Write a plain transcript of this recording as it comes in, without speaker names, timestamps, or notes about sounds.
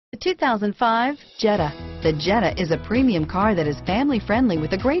The 2005 Jetta. The Jetta is a premium car that is family-friendly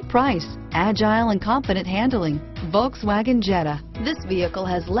with a great price, agile and confident handling. Volkswagen Jetta. This vehicle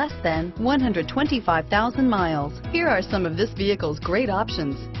has less than 125,000 miles. Here are some of this vehicle's great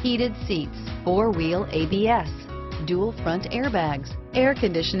options: heated seats, four-wheel ABS, dual front airbags, air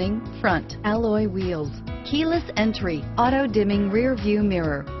conditioning, front alloy wheels, keyless entry, auto-dimming rear view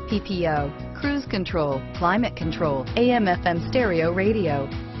mirror, PPO, cruise control, climate control, AM/FM stereo radio,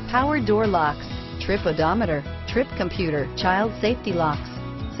 power door locks, trip odometer, trip computer, child safety locks,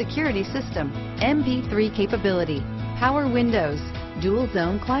 security system, MP3 capability, power windows, dual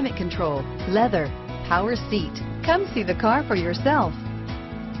zone climate control, leather, power seat. Come see the car for yourself.